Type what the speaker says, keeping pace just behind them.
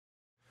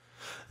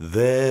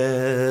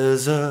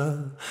There's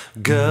a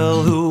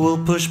girl who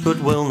will push but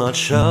will not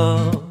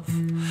shove,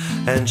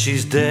 and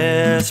she's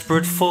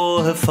desperate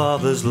for her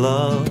father's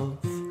love.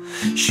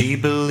 She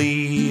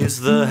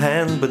believes the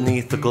hand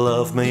beneath the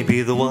glove may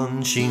be the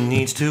one she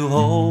needs to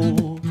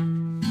hold.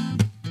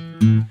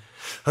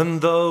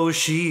 And though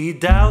she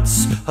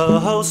doubts her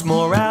host's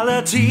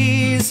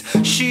moralities,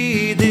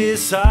 she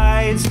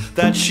decides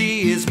that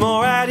she is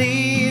more at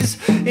ease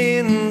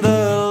in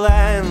the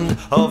land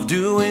of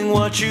doing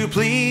what you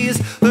please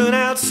than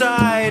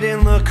outside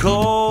in the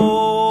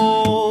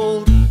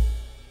cold.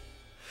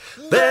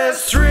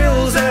 There's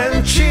thrills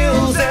and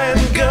chills and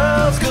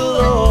girls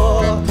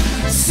galore,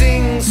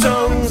 sing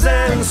songs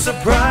and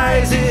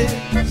surprises.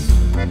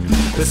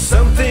 There's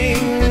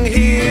something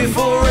here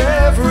for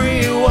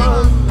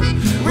everyone.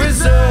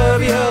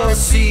 Reserve your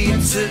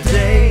seat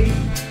today.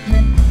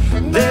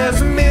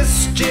 There's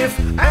mischief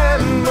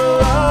and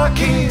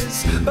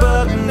malarkeys,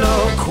 but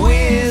no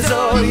queers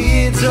or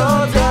yids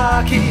or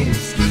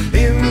darkies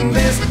in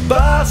this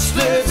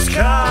bastard's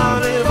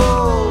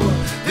carnival,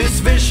 this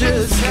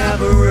vicious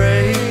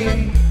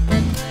cabaret.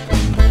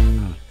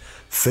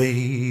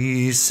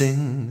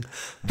 Facing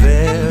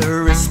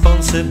their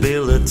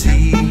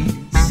responsibilities,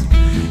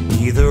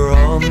 either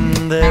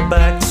on their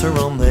backs or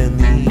on their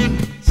knees,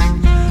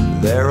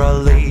 there are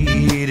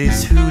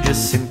ladies who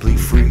just simply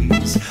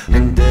freeze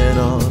and dare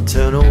not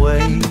turn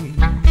away.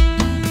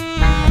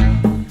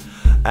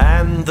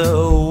 And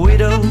the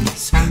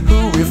widows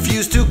who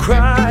refuse to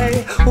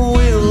cry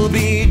will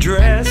be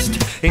dressed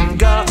in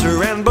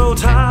garter and bow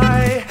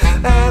tie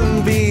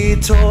and be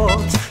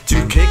taught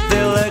to kick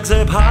their legs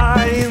up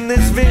high in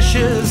this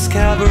vicious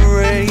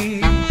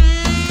cabaret.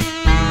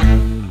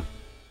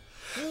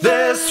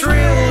 There's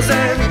thrills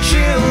and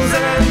chills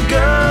and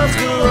girls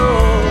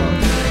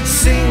galore,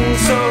 sing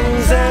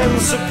songs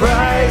and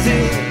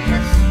surprises.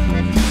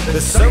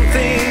 There's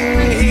something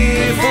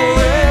here for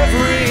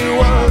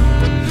everyone.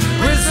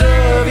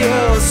 Reserve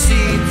your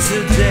seat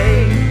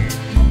today.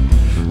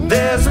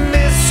 There's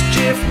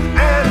mischief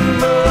and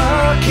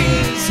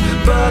malarkeys,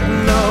 but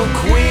no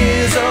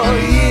queers or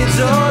yids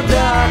or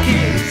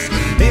darkies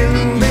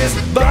in this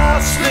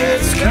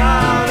bastard's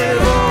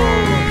carnival,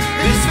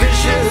 this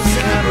vicious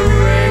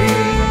cabaret.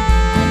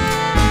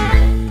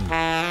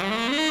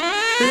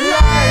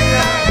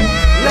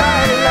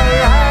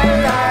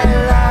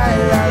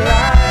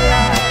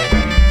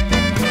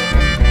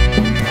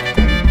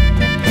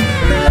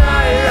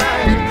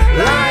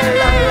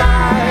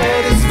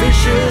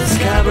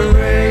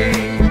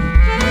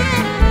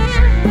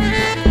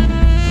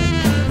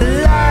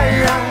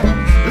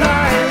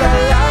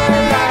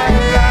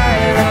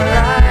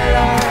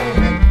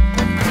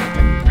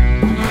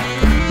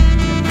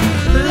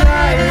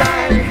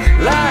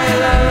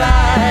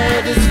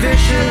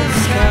 Vicious